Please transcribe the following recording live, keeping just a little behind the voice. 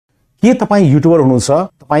के तपाई युट्युबर हुनुहुन्छ,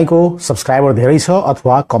 तपाईको सब्स्क्राइबर धेरै छ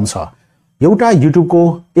अथवा कम छ? एउटा युट्युबको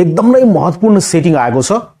एकदमै महत्त्वपूर्ण सेटिङ आएको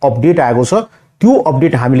छ, अपडेट आएको छ। त्यो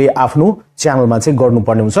अपडेट हामीले आफ्नो च्यानलमा चाहिँ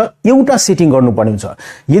गर्नुपर्ने हुन्छ। एउटा सेटिङ गर्नुपर्ने हुन्छ।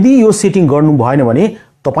 यदि यो सेटिङ गर्नु भएन भने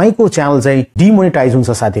तपाईको च्यानल चाहिँ डिमोनेटाइज हुन्छ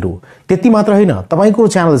साथीहरु। त्यति मात्र हैन, तपाईको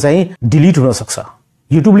च्यानल चाहिँ डिलिट हुन सक्छ,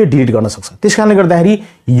 युट्युबले डिलिट गर्न सक्छ। त्यसकारणले गर्दाखेरि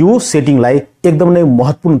यो सेटिङलाई एकदमै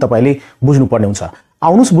महत्त्वपूर्ण तपाईले बुझ्नुपर्ने हुन्छ।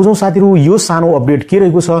 आउनुस् बुझौं साथीहरु, यो सानो अपडेट के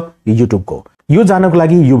रहेको छ युट्युबको। यो जान्नको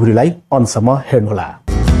लागि यो भिडियोलाई अन्तसम्म हेर्नुहोला।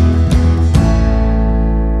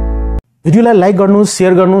 भिडियोलाई लाइक गर्नुस्,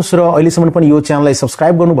 शेयर गर्नुस् र अहिलेसम्म पनि यो च्यानललाई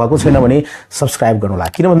सब्स्क्राइब गर्नु भएको छैन भने सब्स्क्राइब गर्नुहोला।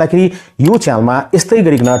 किन भन्दाखेरि यो च्यानलमा यस्तै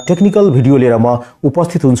गरिकन टेक्निकल भिडियो लिएर म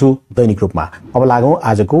उपस्थित हुन्छु दैनिक रूपमा। अब लागौं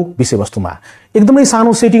आजको विषयवस्तुमा। एकदमै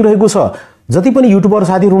सानो सेटिङ रहेको छ। जति पनि युट्युबर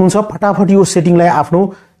साथीहरु हुनुहुन्छ फटाफट यो सेटिङलाई आफ्नो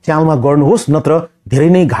च्यानलमा गर्नुहोस्, नत्र धेरै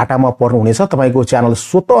नै घाटामा पर्नुहुनेछ। तपाईको च्यानल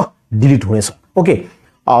स्वतः डिलिट हुनेछ। ओके,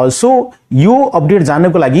 सो यो अपडेट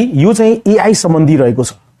जान्नको लागि यो चाहिँ एआई सम्बन्धी रहेको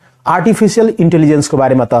छ। आर्टिफिशियल इन्टेलिजेन्सको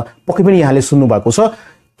बारेमा त पक्कै पनि यहाँले सुन्नु भएको छ।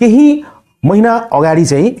 केही महिना अगाडि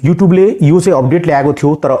चाहिँ युट्युबले यो चाहिँ अपडेट ल्याएको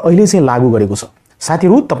थियो, तर अहिले चाहिँ लागू गरेको छ।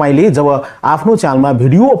 साथीहरु, तपाईले जब आफ्नो च्यानलमा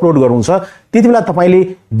भिडियो अपलोड गर्नुहुन्छ त्यतिबेला तपाईले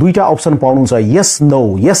दुईटा अप्सन पाउनुहुन्छ, यस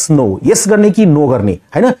नो, यस नो, यस गर्ने कि नो गर्ने,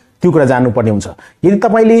 हैन? त्यो कुरा जान्नुपर्ने हुन्छ। यदि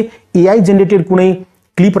तपाईले एआई जेनेरेटेड कुनै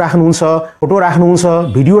क्लिप राख्नुहुन्छ, फोटो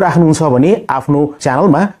राख्नुहुन्छ, भिडियो राख्नुहुन्छ भने आफ्नो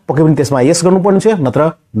च्यानलमा पक्कै पनि त्यसमा यस गर्नुपर्ने हुन्छ, नत्र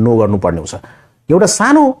नो गर्नुपर्ने हुन्छ। एउटा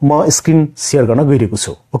सानो म स्क्रिन शेयर गर्न गइरहेको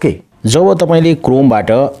छु। ओके, जब तपाईले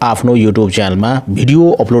क्रोमबाट आफ्नो युट्युब च्यानलमा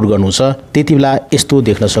भिडियो अपलोड गर्नुहुन्छ त्यतिबेला यस्तो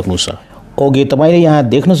देख्न सक्नुहुन्छ। ओके, तपाईले यहाँ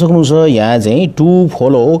देख्न सक्नुहुन्छ, यहाँ चाहिँ to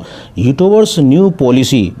follow YouTubers new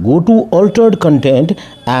policy, go to Altered content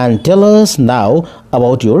and tell us now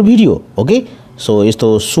about your video. Okay, so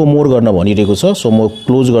यस्तो सो मोर गर्न भनिरहेको छ। सो म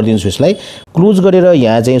क्लोज गरिदिन्छु यसलाई। क्लोज गरेर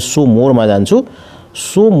यहाँ चाहिँ सो मोरमा जान्छु।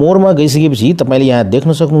 सो मोरमा गइसकेपछि तपाईले यहाँ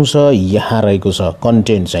देख्न सक्नुहुन्छ, यहाँ रहेको छ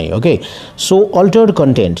कन्टेन्ट चाहिँ। ओके, सो अल्टर्ड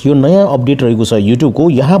कन्टेन्ट यो नयाँ अपडेट रहेको छ युट्युबको।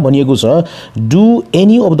 यहाँ भनिएको छ do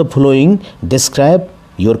any of the following describe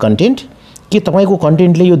your content. के तपाईको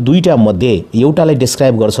कन्टेन्टले यो दुईटा मध्ये एउटालाई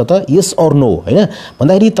डिस्क्राइब गर्छ त, यस अर नो, हैन?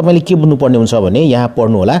 भन्दाखेरि तपाईले के बुझ्नुपर्ने हुन्छ भने यहाँ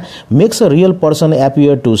पढ्नु होला, makes a real person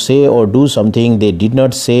appear to say और do something they did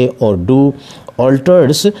not से और do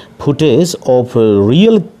altars footage of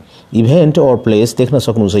real event और प्लेस। देख्न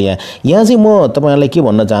सक्नुहुन्छ यहाँ चाहिँ म तपाईहरुलाई के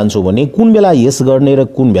भन्न चाहन्छु भने कुन बेला यस गर्ने र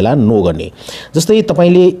कुन बेला नो गर्ने। जस्तै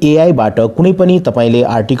तपाईले एआई बाट कुनै पनि तपाईले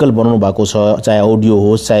आर्टिकल बनाउनु भएको छ, चाहे अडियो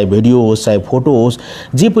होस्, चाहे भिडियो होस्, चाहे फोटो होस्,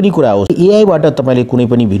 जे पनि कुरा होस्, एआई बाट तपाईले कुनै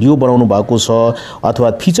पनि भिडियो बनाउनु भएको छ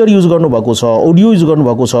अथवा फीचर युज गर्नु भएको छ, अडियो युज गर्नु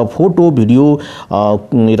भएको छ, फोटो, भिडियो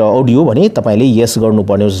र अडियो भने तपाईले यस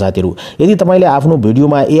गर्नुपर्ने हुन्छ साथीहरु। यदि तपाईले आफ्नो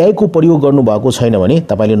भिडियोमा एआई को प्रयोग गर्नु भएको छैन भने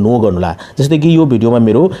तपाईले नो गर्नुहोला। जस्तै कि यो भिडियोमा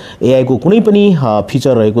मेरो एआई को कुनै पनि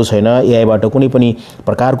फिचर रहेको छैन, एआई बाट कुनै पनि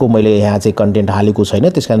प्रकारको मैले यहाँ चाहिँ कन्टेन्ट हालेको छैन,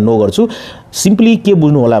 त्यसकारण नो गर्छु। सिम्पली के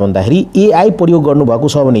बुझ्नु होला भन्दाखेरि एआई प्रयोग गर्नु भएको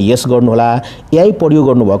छ भने यस गर्नु होला, एआई प्रयोग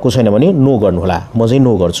गर्नु भएको छैन भने नो गर्नु होला। म चाहिँ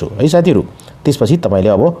नो गर्छु है साथीहरु। त्यसपछि तपाईले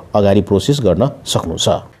अब अगाडि प्रोसेस गर्न सक्नुहुन्छ।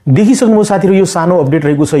 देखिसक्नुभयो साथीहरु, यो सानो अपडेट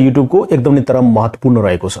रहेको छ युट्युबको, एकदमै तर महत्त्वपूर्ण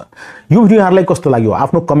रहेको छ। यो भिडियो यहाँलाई कस्तो लाग्यो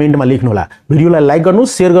आफ्नो कमेन्टमा लेख्नु होला। भिडियोलाई लाइक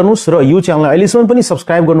गर्नुस्, शेयर गर्नुस् र यो च्यानललाई अहिलेसम्म पनि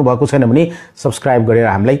सब्स्क्राइब गर्नु भएको छैन भने सब्स्क्राइब गरेर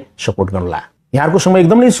हामीलाई सपोर्ट गर्नुहोला। यहाँको समय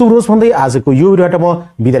एकदमै शुभ होस् भन्दै आजको यो भिडियोबाट म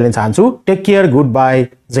बिदा लिन चाहन्छु। Take care, good by,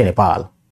 Jay Nepal.